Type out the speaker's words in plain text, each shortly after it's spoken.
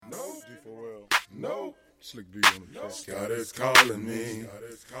Slick B on the track. God is calling me.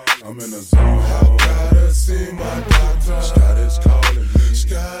 I'm in the zone. I gotta see my doctor. Scott is calling me.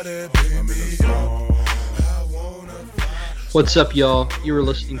 Scotty, baby. I'm in the zone. What's up, y'all? You are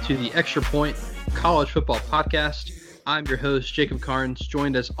listening to the Extra Point College Football Podcast. I'm your host, Jacob Carnes,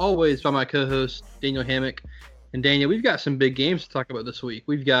 joined as always by my co-host, Daniel Hammock. And Daniel, we've got some big games to talk about this week.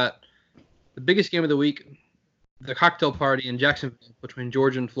 We've got the biggest game of the week, the cocktail party in Jacksonville between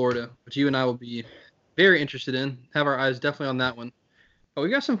Georgia and Florida, which you and I will be very interested in. Have our eyes definitely on that one. But we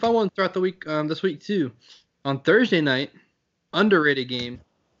got some fun ones throughout the week this week, too. On Thursday night, underrated game,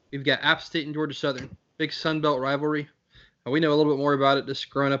 we've got App State and Georgia Southern. Big Sun Belt rivalry. We know a little bit more about it just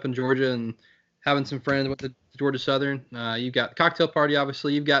growing up in Georgia and having some friends with the Georgia Southern. You've got the cocktail party,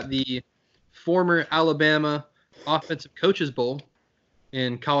 obviously. You've got the former Alabama Offensive Coaches Bowl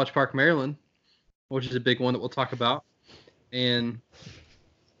in College Park, Maryland, which is a big one that we'll talk about. And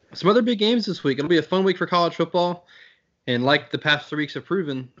some other big games this week. It'll be a fun week for college football. And like the past 3 weeks have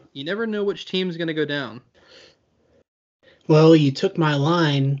proven, you never know which team is going to go down. Well, you took my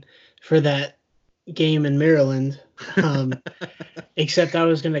line for that game in Maryland, except I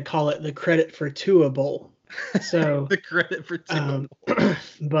was going to call it the Credit for Tua Bowl. So the Credit for Tua.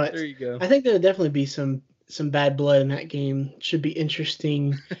 But there you go. I think there'll definitely be some bad blood in that game. Should be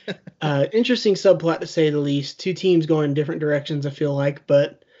interesting. Interesting subplot to say the least. Two teams going in different directions, I feel like,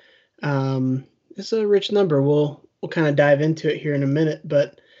 but it's a rich number. We'll kind of dive into it here in a minute,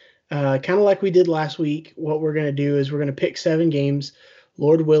 but kind of like we did last week, what we're going to do is we're going to pick 7 games.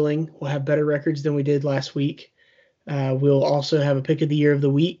 Lord willing, we'll have better records than we did last week. We'll also have a pick of the year of the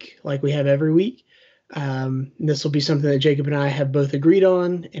week like we have every week. This will be something that Jacob and I have both agreed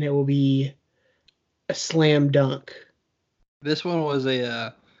on, and it will be a slam dunk. This one was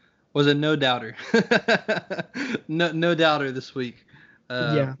a no doubter. no doubter this week.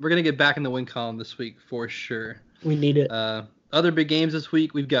 Yeah. We're going to get back in the win column this week for sure. We need it. Other big games this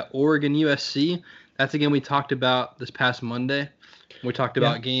week, we've got Oregon USC. That's a game we talked about this past Monday. We talked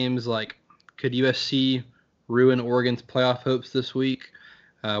about games like, could USC ruin Oregon's playoff hopes this week?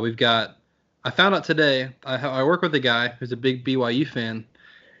 I found out today, I work with a guy who's a big BYU fan,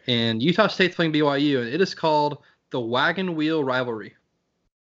 and Utah State's playing BYU, and it is called the Wagon Wheel Rivalry.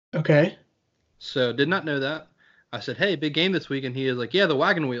 Okay. So did not know that. I said, hey, big game this week, and he is like, yeah, the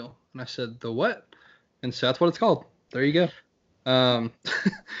Wagon Wheel. And I said, the what? And so that's what it's called. There you go.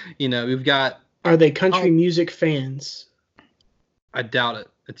 We've got... Are they country music fans? I doubt it.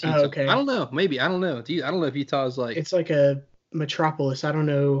 It's Utah. Okay. I don't know. Maybe. I don't know. I don't know if Utah is like... It's like a metropolis. I don't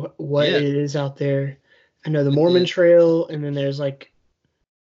know what it is out there. I know the Mormon Trail, and then there's like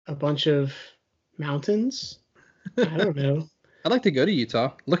a bunch of mountains. I don't know. I'd like to go to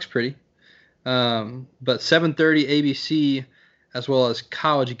Utah. Looks pretty. But 7:30 ABC, as well as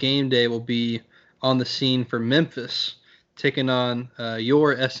College Game Day, will be on the scene for Memphis, taking on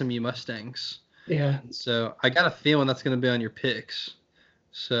your SMU Mustangs. Yeah. So I got a feeling that's going to be on your picks.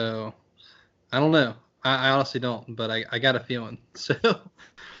 So I don't know. I honestly don't, but I got a feeling. So,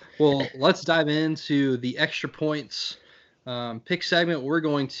 well, let's dive into the extra points pick segment. We're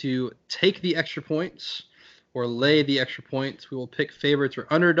going to take the extra points or lay the extra points. We will pick favorites or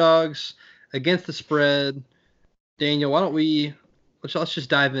underdogs against the spread. Daniel, why don't let's just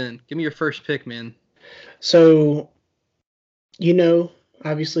dive in. Give me your first pick, man. So,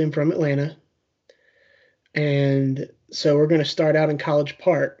 obviously I'm from Atlanta. And so we're going to start out in College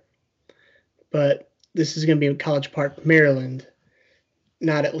Park. But this is going to be in College Park, Maryland,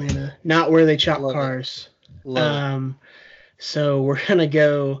 not Atlanta, not where they chop cars. So we're going to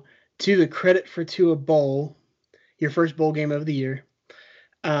go to the Credit for Tua Bowl, your first bowl game of the year.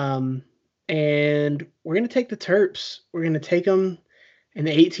 And we're going to take the Terps. We're going to take them in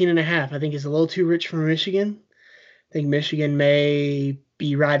the 18.5. I think it's a little too rich for Michigan. I think Michigan may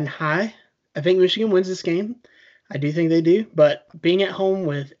be riding high. I think Michigan wins this game. I do think they do. But being at home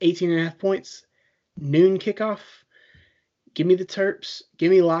with 18.5 points, noon kickoff, give me the Terps.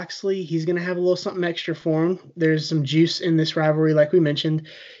 Give me Loxley. He's going to have a little something extra for him. There's some juice in this rivalry, like we mentioned.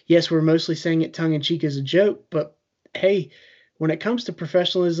 Yes, we're mostly saying it tongue-in-cheek as a joke, but hey, when it comes to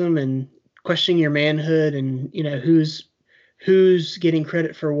professionalism and questioning your manhood and, who's getting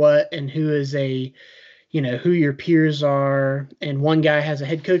credit for what and who is who your peers are, and one guy has a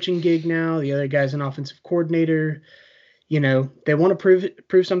head coaching gig now, the other guy's an offensive coordinator, they want to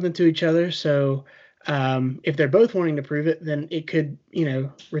prove something to each other. So if they're both wanting to prove it, then it could,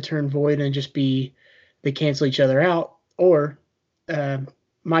 return void and just be they cancel each other out. Or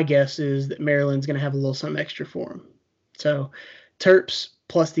my guess is that Maryland's going to have a little something extra for them. So Terps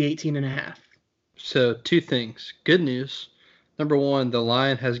plus the 18.5. So 2 things. Good news. Number one, the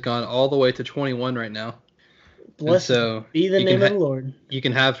line has gone all the way to 21 right now. Blessed so be the name of the Lord. You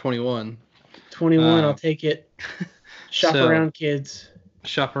can have 21. 21, I'll take it. Shop around, kids.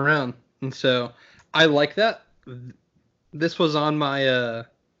 Shop around. And so I like that. This was on my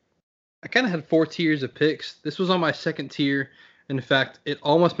I kind of had 4 tiers of picks. This was on my second tier. In fact, it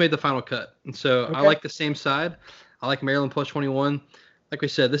almost made the final cut. And so I like the same side. I like Maryland plus 21. Like we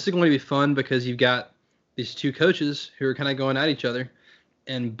said, this is going to be fun because you've got these two coaches who are kind of going at each other,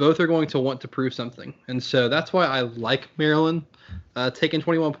 and both are going to want to prove something. And so that's why I like Maryland taking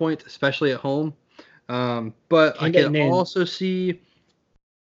 21 points, especially at home. But I can also see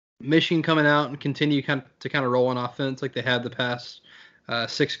Michigan coming out and continue to roll on offense like they had the past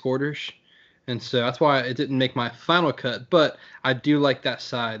 6 quarters. And so that's why it didn't make my final cut. But I do like that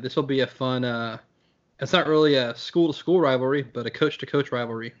side. This will be a fun it's not really a school-to-school rivalry, but a coach-to-coach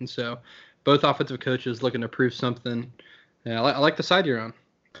rivalry. And so both offensive coaches looking to prove something. Yeah, I like the side you're on.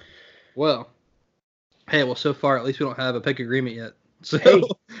 Well, so far at least we don't have a pick agreement yet. So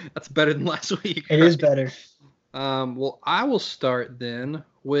that's better than last week. It is better. Well, I will start then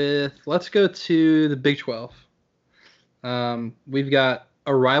with, let's go to the Big 12. We've got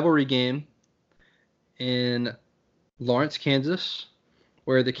a rivalry game in Lawrence, Kansas,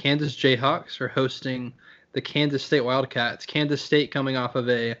 where the Kansas Jayhawks are hosting the Kansas State Wildcats. Kansas State coming off of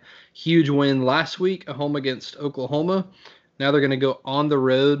a huge win last week at home against Oklahoma. Now they're going to go on the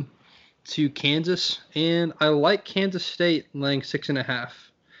road to Kansas, and I like Kansas State laying 6.5.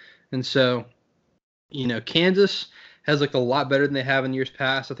 And so, Kansas has looked a lot better than they have in years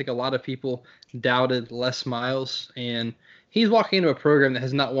past. I think a lot of people doubted Les Miles, and he's walking into a program that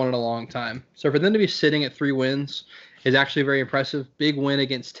has not won in a long time. So for them to be sitting at 3 wins is actually very impressive. Big win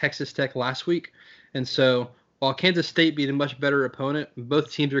against Texas Tech last week. And so while Kansas State beat a much better opponent,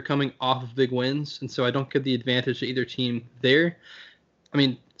 both teams are coming off of big wins. And so I don't give the advantage to either team there. I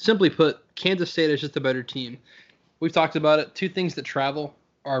mean, simply put, Kansas State is just a better team. We've talked about it. 2 things that travel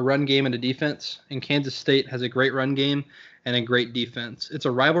are run game and a defense. And Kansas State has a great run game and a great defense. It's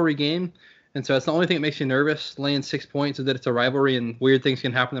a rivalry game. And so it's the only thing that makes you nervous, laying 6 points, is that it's a rivalry and weird things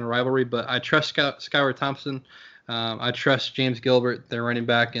can happen in a rivalry. But I trust Skylar Thompson. I trust James Gilbert, their running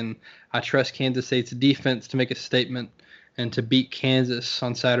back, and I trust Kansas State's defense to make a statement and to beat Kansas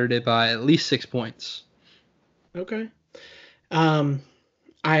on Saturday by at least 6 points. Okay.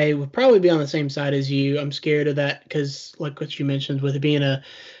 I would probably be on the same side as you. I'm scared of that because, like what you mentioned, with it being a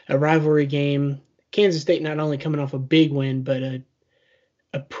rivalry game, Kansas State not only coming off a big win, but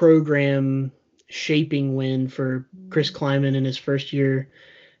a program shaping win for Chris Kleiman in his first year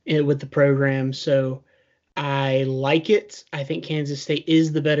with the program. So I like it. I think Kansas State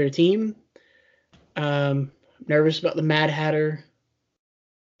is the better team. Nervous about the Mad Hatter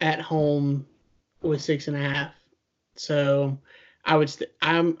at home with 6.5. So I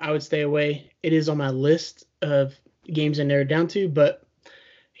would stay away. It is on my list of games I narrowed down to, but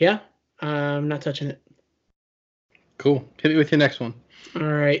yeah, I'm not touching it. Cool. Hit me with your next one. All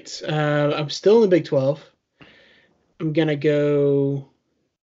right. I'm still in the Big 12. I'm going to go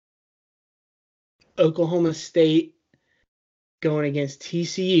Oklahoma State going against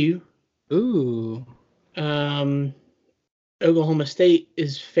TCU. Ooh. Oklahoma State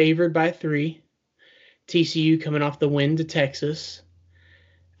is favored by 3. TCU coming off the win to Texas.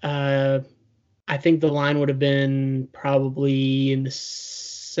 I think the line would have been probably in the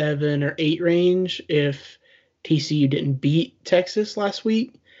 7 or 8 range if TCU didn't beat Texas last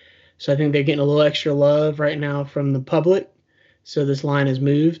week. So I think they're getting a little extra love right now from the public. So this line has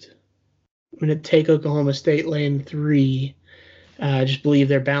moved. I'm going to take Oklahoma State laying 3. I just believe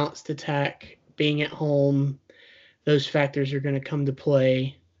their balanced attack, being at home, those factors are going to come to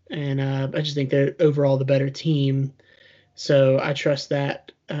play. And I just think they're overall the better team. So I trust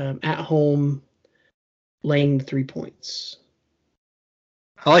that at home, laying 3 points.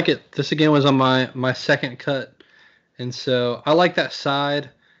 I like it. This again was on my second cut. And so I like that side.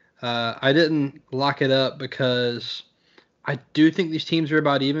 I didn't lock it up because I do think these teams are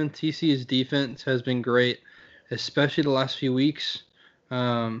about even. TCU's defense has been great, especially the last few weeks.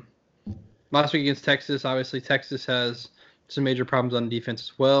 Last week against Texas, obviously Texas has some major problems on defense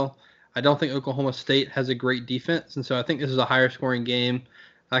as well. I don't think Oklahoma State has a great defense, and so I think this is a higher scoring game.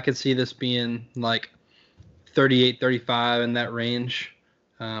 I could see this being like 38-35 in that range.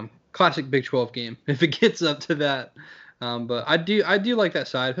 Classic Big 12 game if it gets up to that. But I do like that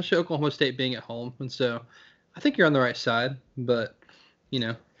side, especially Oklahoma State being at home. And so I think you're on the right side, but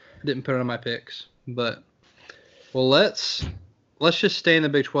I didn't put it on my picks. But well, let's just stay in the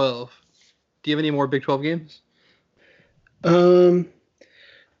Big 12. Do you have any more Big 12 games?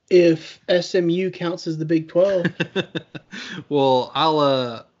 If SMU counts as the Big 12. Well,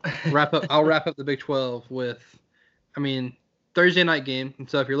 I'll wrap up the Big 12 with Thursday night game. And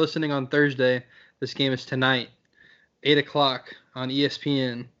so if you're listening on Thursday, this game is tonight, 8 o'clock on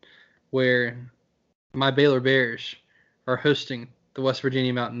ESPN, where my Baylor Bears are hosting the West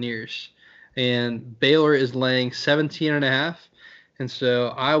Virginia Mountaineers. And Baylor is laying 17.5. And so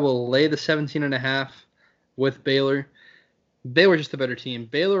I will lay the 17.5 with Baylor. Baylor's just a better team.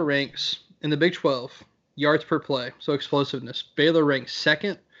 Baylor ranks in the Big 12 yards per play, so explosiveness. Baylor ranks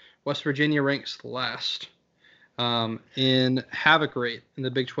second. West Virginia ranks last. In havoc rate in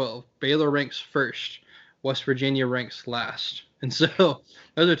the Big 12, Baylor ranks first. West Virginia ranks last. And so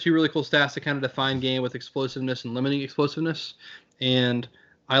those are two really cool stats to kind of define game with explosiveness and limiting explosiveness. And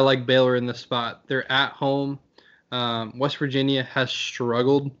I like Baylor in this spot. They're at home. West Virginia has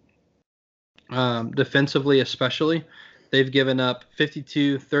struggled defensively, especially. They've given up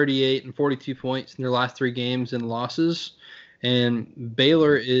 52, 38, and 42 points in their last 3 games in losses. And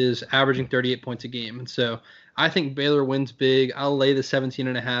Baylor is averaging 38 points a game. And so I think Baylor wins big. I'll lay the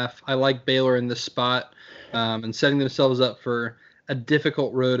 17.5. I like Baylor in this spot and setting themselves up for a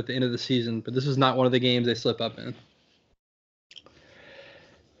difficult road at the end of the season. But this is not one of the games they slip up in.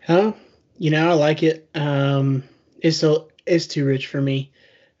 I like it. It's too rich for me.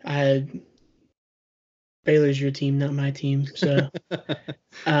 Baylor's your team, not my team. So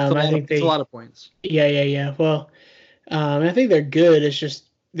I think it's a lot of points. Yeah. Well, I think they're good. It's just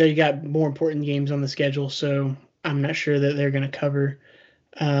they got more important games on the schedule, so I'm not sure that they're going to cover.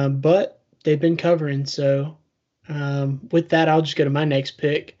 But they've been covering. So with that, I'll just go to my next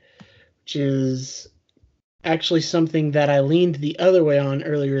pick, which is actually something that I leaned the other way on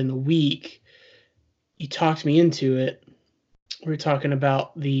earlier in the week. You talked me into it. We were talking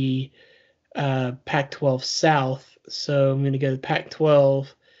about the Pac-12 South. So I'm going to go to Pac-12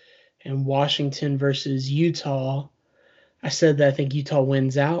 and Washington versus Utah. I said that I think Utah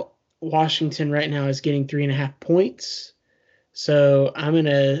wins out. Washington right now is getting 3.5 points. So I'm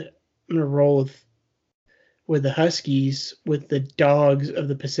gonna roll with the Huskies, with the Dogs of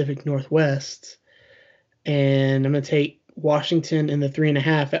the Pacific Northwest. And I'm going to take Washington in the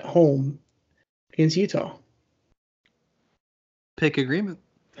 3.5 at home against Utah. Pick agreement.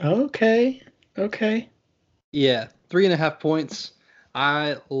 Okay. Yeah, 3.5 points.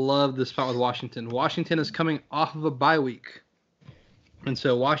 I love this spot with Washington. Washington is coming off of a bye week. And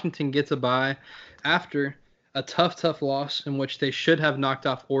so Washington gets a bye after a tough loss in which they should have knocked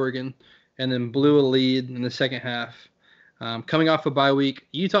off Oregon and then blew a lead in the second half. Coming off a bye week.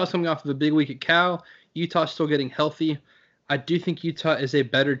 Utah's coming off of a big week at Cal. Utah's still getting healthy. I do think Utah is a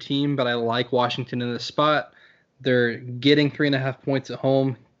better team, but I like Washington in this spot. They're getting 3.5 points at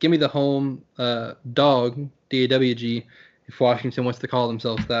home. Give me the home dog, DAWG, if Washington wants to call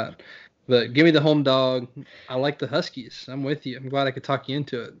themselves that. But give me the home dog. I like the Huskies. I'm with you. I'm glad I could talk you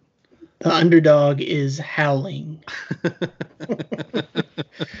into it. The underdog is howling.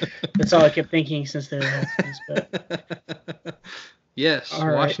 That's all I kept thinking since they were Huskies. But yes,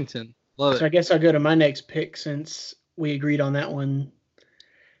 all Washington. Right. Love it. So I guess I'll go to my next pick since we agreed on that one.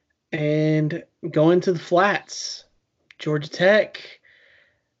 And going to the flats, Georgia Tech.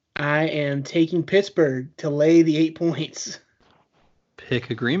 I am taking Pittsburgh to lay the 8 points. Pick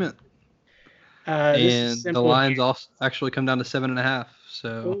agreement. And the lines also actually come down to 7.5. So.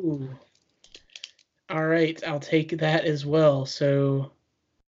 Ooh. All right, I'll take that as well. So.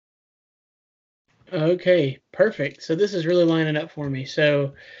 Okay, perfect. So this is really lining up for me.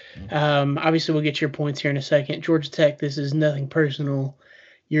 So obviously we'll get your points here in a second. Georgia Tech, this is nothing personal.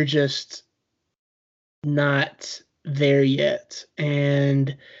 You're just not there yet.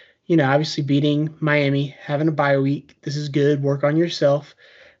 And, obviously beating Miami, having a bye week, this is good. Work on yourself.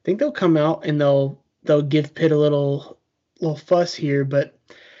 I think they'll come out and they'll give Pitt a little fuss here. But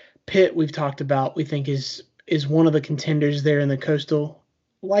Pitt, we've talked about, we think is one of the contenders there in the Coastal.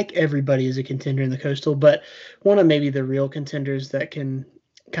 Like everybody is a contender in the Coastal, but one of maybe the real contenders that can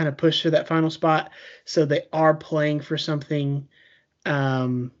kind of push for that final spot. So they are playing for something,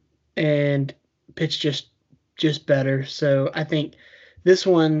 and Pitt's just better. So I think this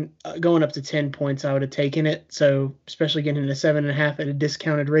one going up to 10 points, I would have taken it. So especially getting to 7.5 at a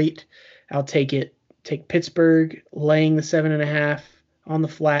discounted rate, I'll take it. Take Pittsburgh, laying the 7.5 on the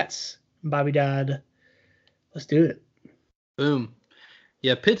flats. Bobby Dodd. Let's do it. Boom.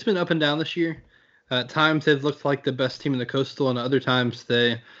 Yeah, Pitt's been up and down this year. At times they've looked like the best team in the Coastal, and other times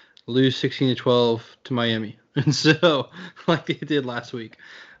they lose 16-12 to Miami. And so, like they did last week.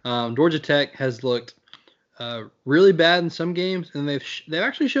 Georgia Tech has looked really bad in some games, and they've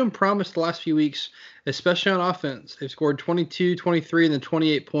actually shown promise the last few weeks, especially on offense. They've scored 22, 23, and then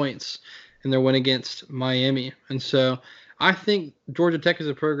 28 points in their win against Miami. And so I think Georgia Tech is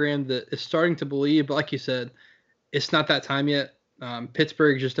a program that is starting to believe, but like you said, it's not that time yet.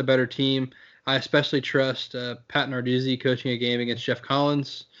 Pittsburgh's just a better team. I especially trust Pat Narduzzi coaching a game against Jeff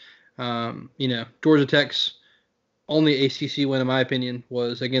Collins. Georgia Tech's only ACC win, in my opinion,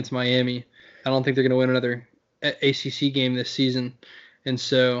 was against Miami. I don't think they're going to win another ACC game this season. And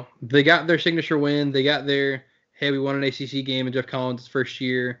so they got their signature win. They got their, hey, we won an ACC game in Jeff Collins' first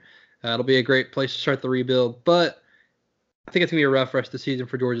year. It'll be a great place to start the rebuild. But I think it's going to be a rough rest of the season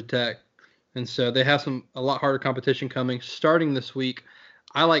for Georgia Tech. And so they have a lot harder competition coming starting this week.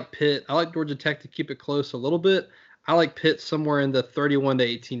 I like Pitt. I like Georgia Tech to keep it close a little bit. I like Pitt somewhere in the 31 to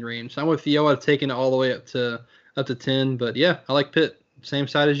 18 range. So I'm with you. I've taken it all the way up to 10. But yeah, I like Pitt. Same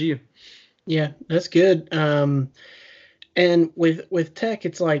side as you. Yeah, that's good. And with Tech,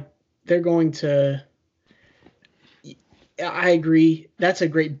 it's like they're going to. I agree. That's a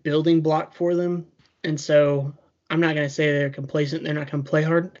great building block for them. And so I'm not going to say they're complacent. They're not going to play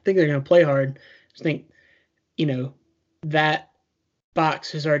hard. I think they're going to play hard. I just think, that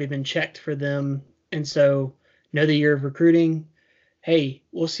box has already been checked for them. And so another year of recruiting. Hey,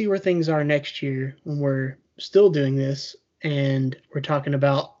 we'll see where things are next year when we're still doing this and we're talking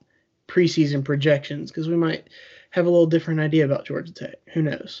about preseason projections because we might have a little different idea about Georgia Tech. Who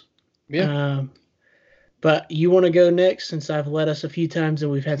knows? Yeah. But you want to go next since I've led us a few times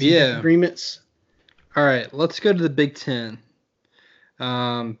and we've had some disagreements? All right, let's go to the Big Ten.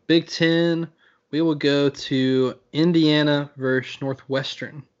 Big Ten, we will go to Indiana versus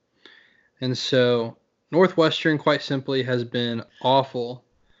Northwestern. And so Northwestern, quite simply, has been awful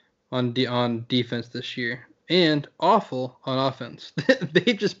on defense this year and awful on offense.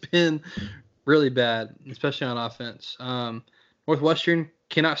 They've just been really bad, especially on offense. Northwestern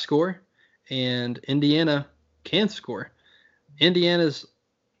cannot score, and Indiana can score. Indiana's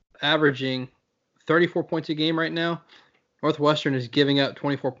averaging 34 points a game right now. Northwestern is giving up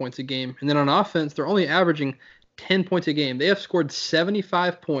 24 points a game. And then on offense, they're only averaging 10 points a game. They have scored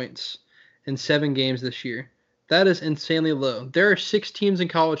 75 points in 7 games this year. That is insanely low. There are 6 teams in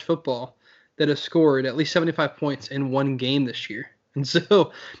college football that have scored at least 75 points in 1 game this year. And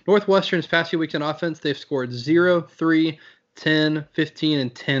so Northwestern's past few weeks on offense, they've scored 0, 3, 10, 15,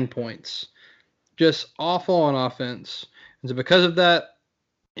 and 10 points. Just awful on offense. And so because of that,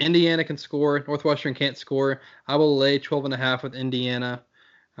 Indiana can score. Northwestern can't score. I will lay 12.5 with Indiana.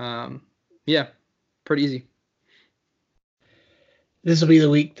 Pretty easy. This will be the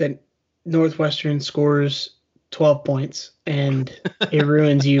week that Northwestern scores 12 points, and it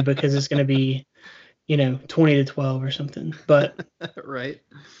ruins you because it's going to be, 20 to 12 or something. But right.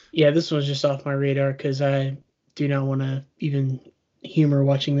 Yeah, this was just off my radar because I do not want to even humor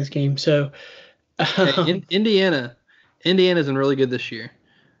watching this game. So Indiana's been really good this year.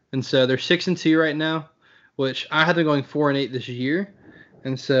 And so they're 6-2 right now, which I had them going 4-8 this year.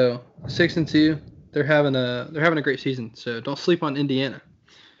 And so 6-2, they're having a great season. So don't sleep on Indiana.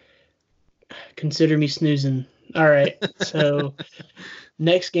 Consider me snoozing. All right. So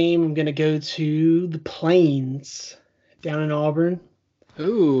next game, I'm going to go to the Plains down in Auburn.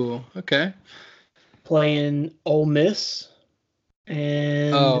 Ooh, okay. Playing Ole Miss.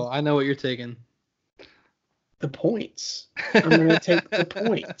 And I know what you're taking. The points. I'm going to take the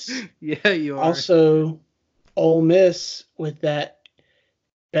points. Yeah, you are. Also, Ole Miss with that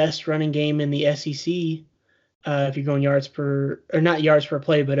best running game in the SEC. If you're going not yards per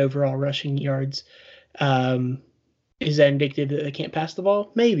play, but overall rushing yards. Is that indicative that they can't pass the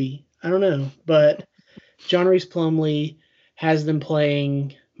ball? Maybe. I don't know. But John Reese Plumlee has them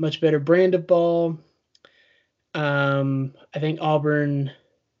playing much better brand of ball. I think Auburn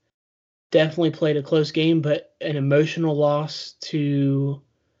definitely played a close game, but an emotional loss to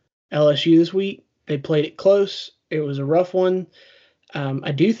LSU this week. They played it close. It was a rough one.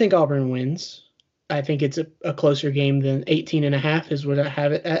 I do think Auburn wins. I think it's a closer game than 18.5 is what I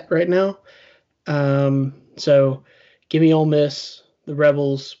have it at right now. So give me Ole Miss, the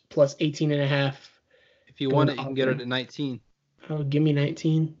Rebels, plus 18.5. If you want it, you can get it at 19. Oh, give me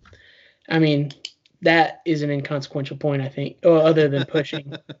 19. I mean, that is an inconsequential point, I think, other than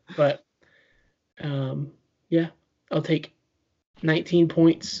pushing. But, I'll take 19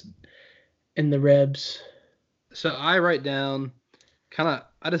 points in the Rebs. So I write down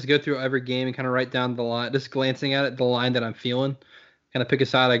I just go through every game and kind of write down the line, just glancing at it, the line that I'm feeling. Kind of pick a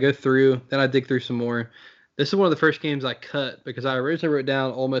side. I go through, then I dig through some more. This is one of the first games I cut because I originally wrote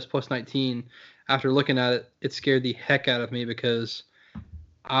down Ole Miss plus 19. After looking at it, it scared the heck out of me because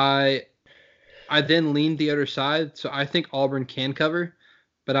I then leaned the other side. So I think Auburn can cover,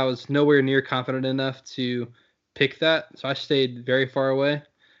 but I was nowhere near confident enough to pick that. So I stayed very far away.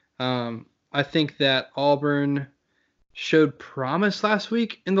 I think that Auburn showed promise last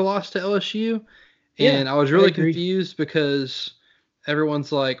week in the loss to LSU, And Yeah, I was I really agree. confused because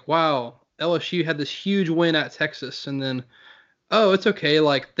everyone's like, wow, LSU had this huge win at Texas. And then, oh, it's okay.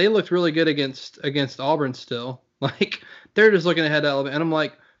 Like, they looked really good against Auburn still. Like, they're just looking ahead to Alabama. And I'm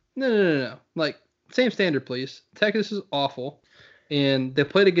like, no. Like, same standard, please. Texas is awful. And they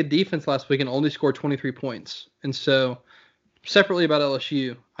played a good defense last week and only scored 23 points. And so, separately about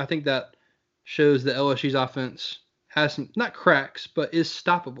LSU, I think that shows that LSU's offense has some, not cracks, but is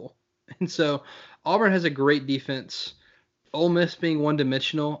stoppable. And so Auburn has a great defense. Ole Miss being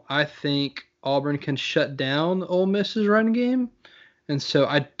one-dimensional, I think Auburn can shut down Ole Miss's run game. And so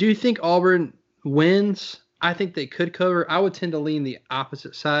I do think Auburn wins. I think they could cover. I would tend to lean the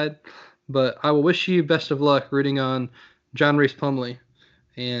opposite side, but I will wish you best of luck rooting on John Reese Plumlee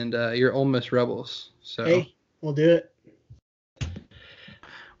and your Ole Miss Rebels. So, Hey, we'll do it.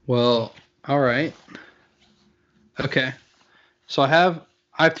 well, all right. Okay. So I have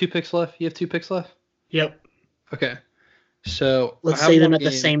 2 picks left. You have 2 picks left? Yep. Okay. So Let's I have say them one at the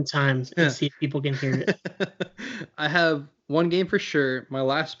game. same time and see if people can hear it. I have one game for sure. My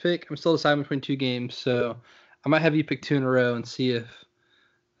last pick, I'm still deciding between 2 games, so I might have you pick 2 in a row and see if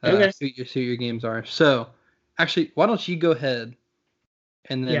Okay. see what your games are. So actually, why don't you go ahead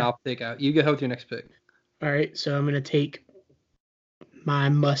and then Yeah. I'll pick out. You go ahead with your next pick. All right. So I'm going to take my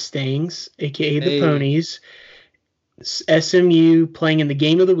Mustangs, aka the Hey. Ponies. SMU playing in the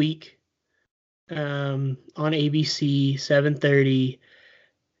game of the week on ABC 7:30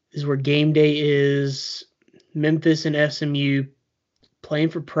 is where game day is. Memphis and SMU playing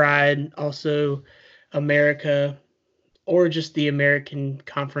for pride, also America, or just the American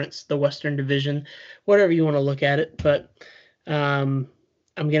Conference, the Western Division, whatever you want to look at it. But I'm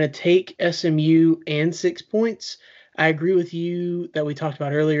going to take SMU and 6 points. I agree with you that we talked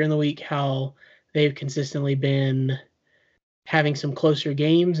about earlier in the week how they've consistently been having some closer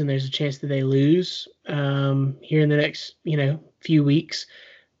games, and there's a chance that they lose here in the next few weeks.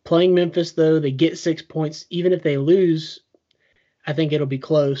 Playing Memphis, though, they get 6 points. Even if they lose, I think it'll be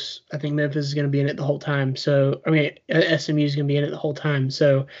close. I think Memphis is going to be in it the whole time. SMU is going to be in it the whole time.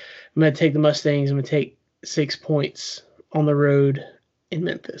 So I'm going to take the Mustangs. I'm going to take 6 points on the road in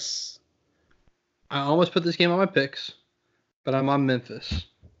Memphis. I almost put this game on my picks, but I'm on Memphis.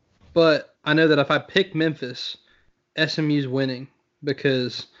 But I know that if I pick Memphis, SMU's winning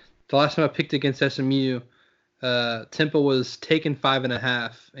because the last time I picked against SMU, Temple was taking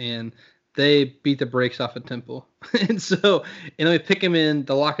 5.5, and they beat the brakes off of Temple. And so, we pick him in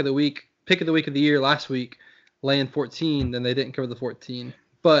the pick of the week of the year last week, laying 14, then they didn't cover the 14.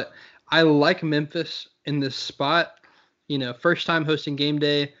 But I like Memphis in this spot. First time hosting game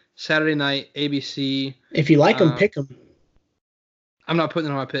day, Saturday night, ABC. If you like them, pick them. I'm not putting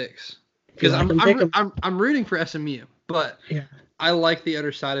it on my picks because I'm rooting for SMU, but yeah. I like the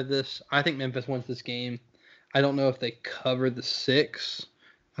other side of this. I think Memphis wins this game. I don't know if they cover the 6.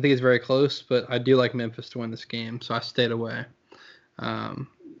 I think it's very close, but I do like Memphis to win this game, so I stayed away.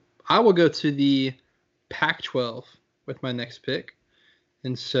 I will go to the Pac-12 with my next pick,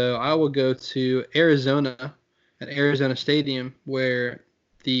 and so I will go to Arizona at Arizona Stadium, where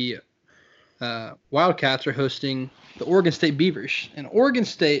the Wildcats are hosting the Oregon State Beavers. And Oregon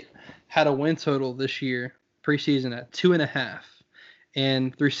State had a win total this year, preseason, at 2.5.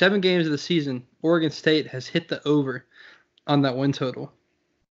 And through 7 games of the season, Oregon State has hit the over on that win total.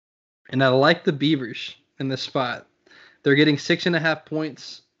 And I like the Beavers in this spot. They're getting 6.5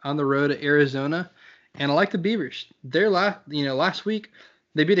 points on the road at Arizona. And I like the Beavers. Last week,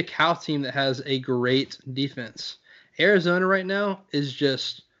 they beat a Cal team that has a great defense. Arizona right now is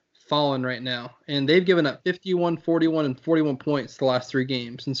just falling right now. And they've given up 51, 41, and 41 points the last 3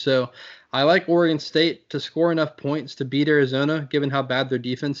 games. And so I like Oregon State to score enough points to beat Arizona, given how bad their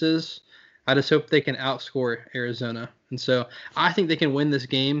defense is. I just hope they can outscore Arizona. And so I think they can win this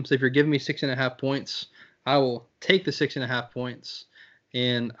game. So if you're giving me 6.5 points, I will take the 6.5 points.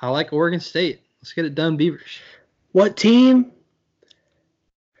 And I like Oregon State. Let's get it done, Beavers. What team?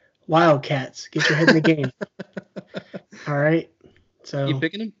 Wildcats. Get your head in the game. All right. So You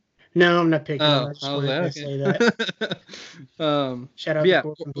picking them? No, I'm not picking them. Oh, I just wanted to say that. Shout out to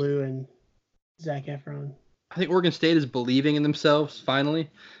Corbin Blue and Zach Efron. I think Oregon State is believing in themselves, finally.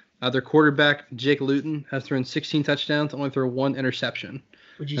 Their quarterback, Jake Luton, has thrown 16 touchdowns, only thrown 1 interception.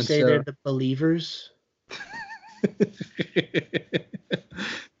 Would you say they're the believers?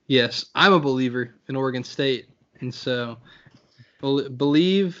 Yes, I'm a believer in Oregon State, and so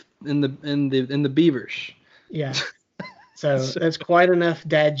believe in the Beavers. Yeah. So that's quite enough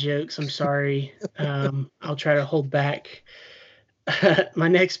dad jokes. I'm sorry. I'll try to hold back. My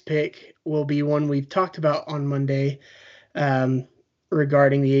next pick will be one we've talked about on Monday.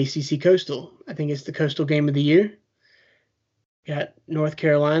 regarding the ACC Coastal. I think it's the Coastal game of the year. Got North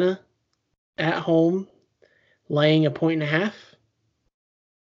Carolina at home laying 1.5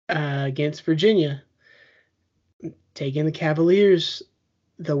 against Virginia. Taking the Cavaliers,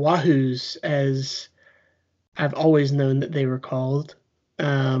 the Wahoos, as I've always known that they were called.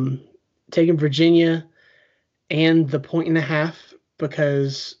 Taking Virginia and the 1.5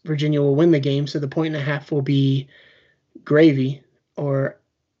 because Virginia will win the game, so the 1.5 will be gravy or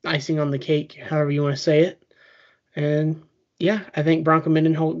icing on the cake, however you want to say it. And yeah, I think Bronco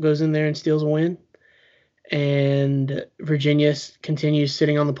Mendenholt goes in there and steals a win. And Virginia continues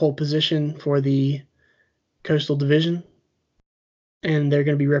sitting on the pole position for the Coastal Division. And they're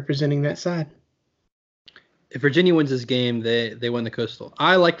going to be representing that side. If Virginia wins this game, they win the Coastal.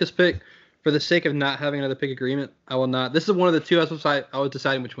 I like this pick. For the sake of not having another pick agreement, I will not. This is one of the two I was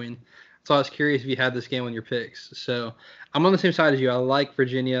deciding between. So I was curious if you had this game on your picks. So I'm on the same side as you. I like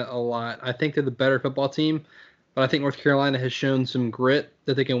Virginia a lot. I think they're the better football team, but I think North Carolina has shown some grit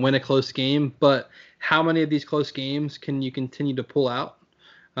that they can win a close game. But how many of these close games can you continue to pull out?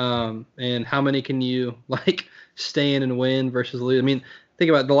 And how many can you stay in and win versus lose? I mean, think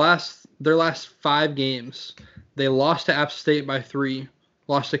about their last 5 games. They lost to App State by 3,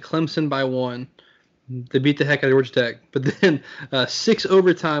 lost to Clemson by 1. They beat the heck out of Georgia Tech, but then 6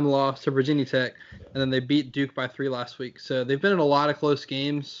 overtime loss to Virginia Tech, and then they beat Duke by 3 last week. So they've been in a lot of close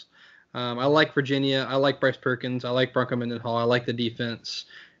games. I like Virginia. I like Bryce Perkins. I like Bronco Mendenhall. I like the defense.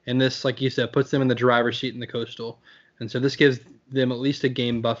 And this, like you said, puts them in the driver's seat in the Coastal. And so this gives them at least a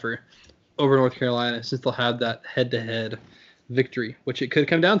game buffer over North Carolina since they'll have that head-to-head victory, which it could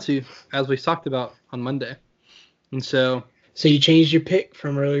come down to, as we talked about on Monday. And so you changed your pick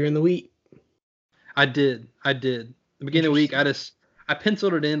from earlier in the week. I did. The beginning of the week, I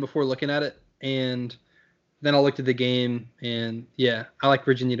penciled it in before looking at it, and then I looked at the game, and yeah, I like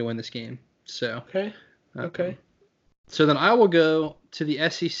Virginia to win this game. So Okay. So then I will go to the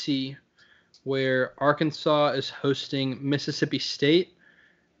SEC, where Arkansas is hosting Mississippi State,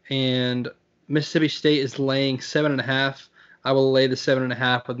 and Mississippi State is laying 7.5. I will lay the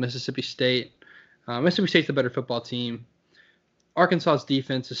 7.5 with Mississippi State. Mississippi State's the better football team. Arkansas's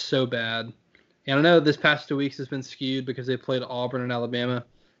defense is so bad. And I know this past 2 weeks has been skewed because they played Auburn and Alabama,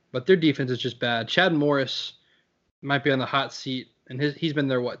 but their defense is just bad. Chad Morris might be on the hot seat, and he's been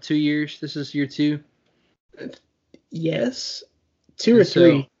there, 2 years? This is year 2? Yes. 2 or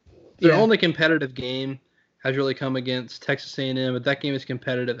 3. Their only competitive game has really come against Texas A&M, but that game is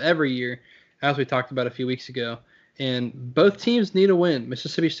competitive every year, as we talked about a few weeks ago. And both teams need a win.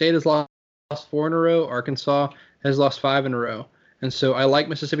 Mississippi State has lost 4 in a row. Arkansas has lost 5 in a row. And so I like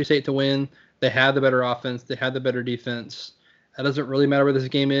Mississippi State to win. They have the better offense. They have the better defense. That doesn't really matter where this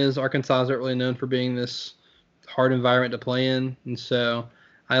game is. Arkansas isn't really known for being this hard environment to play in. And so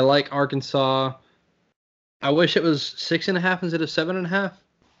I like Arkansas. I wish it was 6.5 instead of 7.5.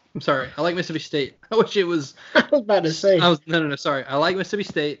 I'm sorry. I like Mississippi State. I wish it was. I was about to say. No. Sorry. I like Mississippi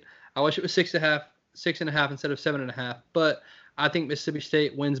State. I wish it was 6.5 instead of 7.5. But I think Mississippi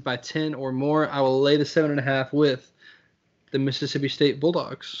State wins by 10 or more. I will lay the 7.5 with the Mississippi State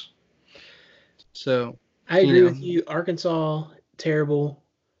Bulldogs. So I agree with you. Arkansas, terrible.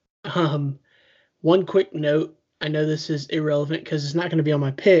 One quick note. I know this is irrelevant because it's not going to be on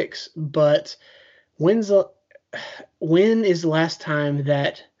my picks, but when is the last time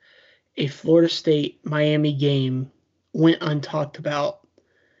that a Florida State-Miami game went untalked about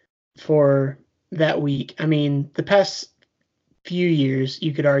for that week? I mean, the past few years,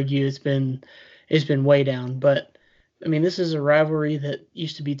 you could argue it's been way down, but I mean, this is a rivalry that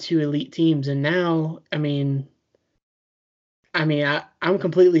used to be 2 elite teams, and now, I'm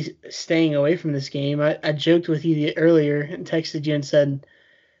completely staying away from this game. I joked with you earlier and texted you and said,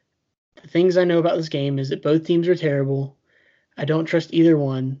 the things I know about this game is that both teams are terrible. I don't trust either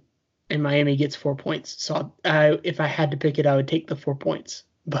one, and Miami gets 4 points. So if I had to pick it, I would take the 4 points.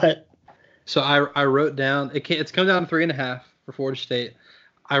 But so I wrote down it's come down to 3.5 for Florida State.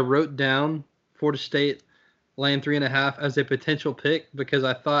 I wrote down Florida State laying 3.5 as a potential pick because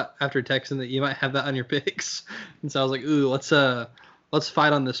I thought after texting that you might have that on your picks, and so I was like, ooh, let's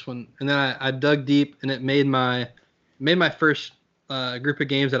fight on this one. And then I dug deep, and it made my first group of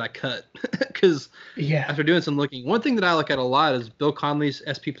games that I cut because after doing some looking, one thing that I look at a lot is Bill Conley's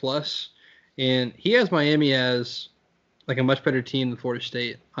SP Plus, and he has Miami as like a much better team than Florida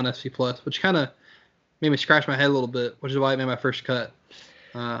State on SP Plus, which kind of made me scratch my head a little bit, which is why I made my first cut.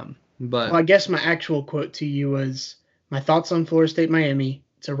 But I guess my actual quote to you was my thoughts on Florida State Miami.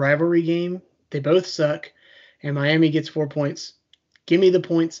 It's a rivalry game. They both suck, and Miami gets 4 points. Give me the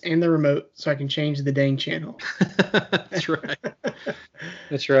points and the remote so I can change the dang channel. That's right.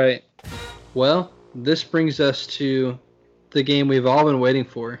 That's right. Well, this brings us to the game we've all been waiting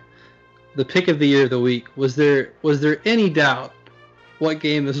for. The pick of the year of the week. Was there any doubt what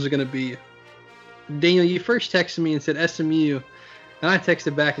game this was going to be? Daniel, you first texted me and said SMU, and I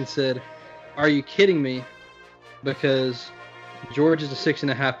texted back and said, are you kidding me? Because Georgia's a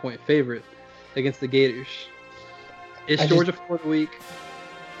 6.5-point favorite against the Gators. It's Georgia Florida week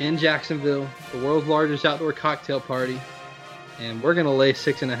in Jacksonville, the world's largest outdoor cocktail party, and we're going to lay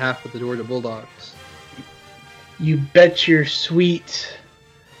 6.5 with the Georgia Bulldogs. You bet your sweet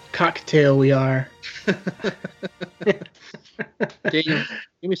cocktail we are. Daniel,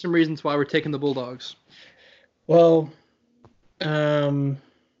 give me some reasons why we're taking the Bulldogs. Well,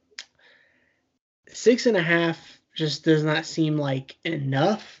 6.5 just does not seem like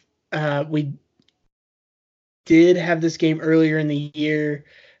enough. We did have this game earlier in the year.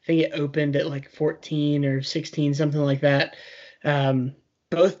 I think it opened at like 14 or 16, something like that.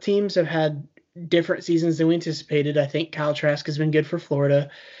 Both teams have had different seasons than we anticipated. I think Kyle Trask has been good for Florida.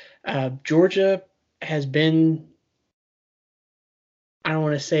 Georgia has been, I don't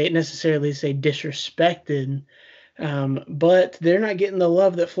want to necessarily say disrespected, but they're not getting the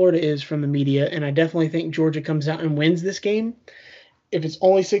love that Florida is from the media, and I definitely think Georgia comes out and wins this game. If it's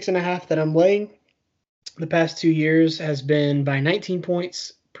only 6.5 that I'm laying, the past 2 years has been by 19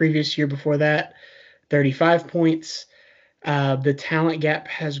 points. Previous year before that, 35 points. The talent gap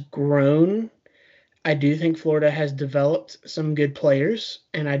has grown. I do think Florida has developed some good players,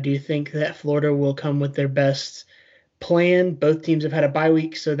 and I do think that Florida will come with their best plan. Both teams have had a bye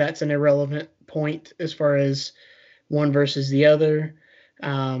week, so that's an irrelevant point as far as one versus the other.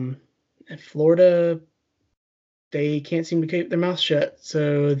 Florida, they can't seem to keep their mouth shut,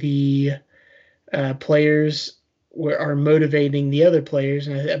 so the players are motivating the other players,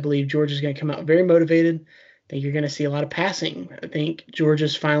 and I believe Georgia's going to come out very motivated. I think you're going to see a lot of passing. I think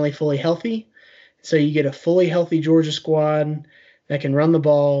Georgia's finally fully healthy. So you get a fully healthy Georgia squad that can run the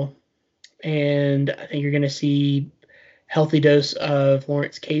ball, and I think you're going to see healthy dose of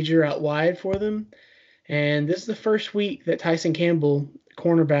Lawrence Cager out wide for them. And this is the first week that Tyson Campbell,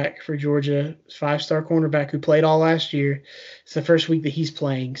 cornerback for Georgia, 5-star cornerback who played all last year, it's the first week that he's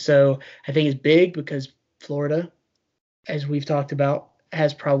playing. So I think it's big because Florida, as we've talked about,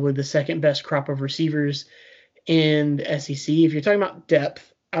 has probably the second best crop of receivers in the SEC. If you're talking about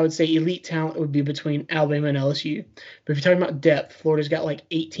depth, I would say elite talent would be between Alabama and LSU. But if you're talking about depth, Florida's got like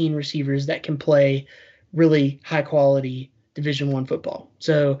 18 receivers that can play really high-quality Division I football.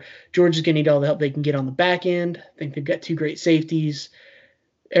 So Georgia's going to need all the help they can get on the back end. I think they've got 2 great safeties.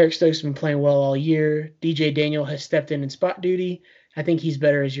 Eric Stokes has been playing well all year. DJ Daniel has stepped in spot duty. I think he's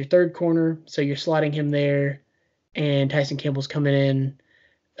better as your third corner, so you're slotting him there. And Tyson Campbell's coming in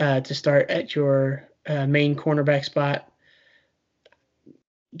to start at your main cornerback spot.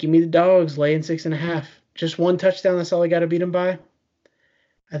 Give me the Dogs laying 6.5. Just one touchdown. That's all I got to beat them by.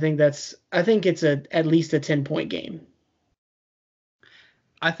 I think it's at least a 10-point game.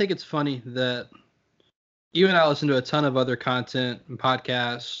 I think it's funny that you and I listen to a ton of other content and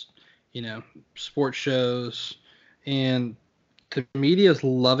podcasts, sports shows, and the media is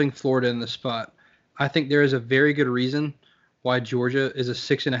loving Florida in this spot. I think there is a very good reason why Georgia is a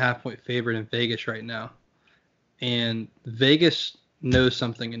 6.5-point favorite in Vegas right now. And Vegas knows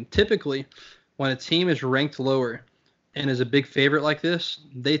something. And typically, when a team is ranked lower and is a big favorite like this,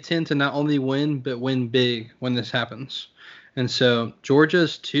 they tend to not only win, but win big when this happens. And so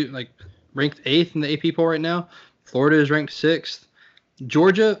Georgia's ranked 8th in the AP poll right now. Florida is ranked 6th.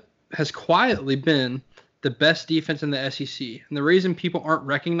 Georgia has quietly been the best defense in the SEC. And the reason people aren't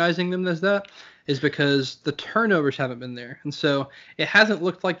recognizing them as that is because the turnovers haven't been there. And so it hasn't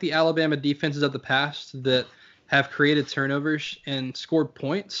looked like the Alabama defenses of the past that have created turnovers and scored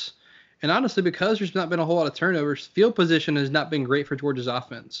points. And honestly, because there's not been a whole lot of turnovers, field position has not been great for Georgia's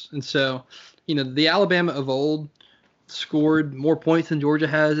offense. And so, the Alabama of old scored more points than Georgia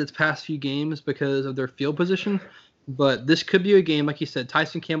has its past few games because of their field position. But this could be a game, like you said,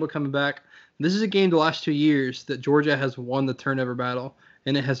 Tyson Campbell coming back. This is a game the last 2 years that Georgia has won the turnover battle,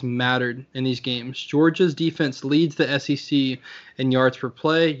 and it has mattered in these games. Georgia's defense leads the SEC in yards per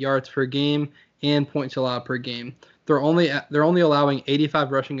play, yards per game, and points allowed per game. They're only allowing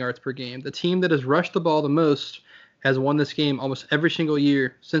 85 rushing yards per game. The team that has rushed the ball the most has won this game almost every single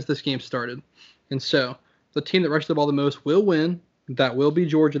year since this game started. And so the team that rushed the ball the most will win. That will be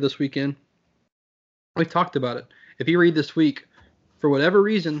Georgia this weekend. We talked about it. If you read this week, for whatever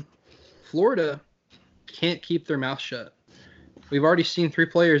reason, Florida can't keep their mouth shut. We've already seen 3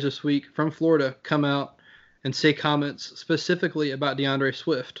 players this week from Florida come out and say comments specifically about DeAndre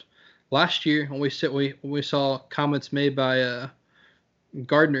Swift. Last year, when we saw comments made by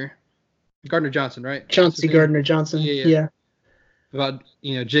Gardner Johnson, right? Chauncey Gardner Johnson. Yeah. About,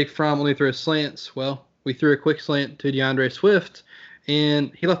 Jake Fromm only throws slants. Well, we threw a quick slant to DeAndre Swift,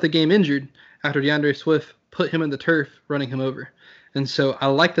 and he left the game injured after DeAndre Swift put him in the turf, running him over. And so I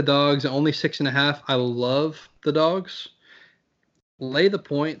like the dogs at only 6.5. I love the dogs. Lay the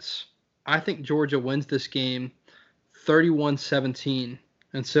points. I think Georgia wins this game 31-17.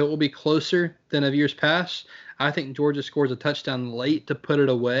 And so it will be closer than of years past. I think Georgia scores a touchdown late to put it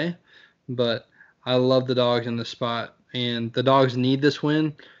away. But I love the dogs in this spot. And the dogs need this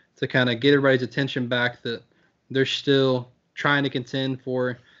win to kind of get everybody's attention back that they're still trying to contend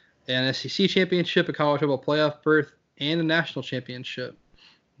for an SEC championship, a college football playoff berth, and a national championship.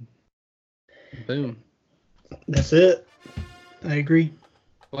 Boom. That's it. I agree.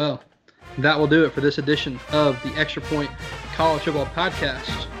 Well, that will do it for this edition of the Extra Point College Football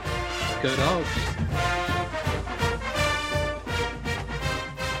Podcast. Go Dogs.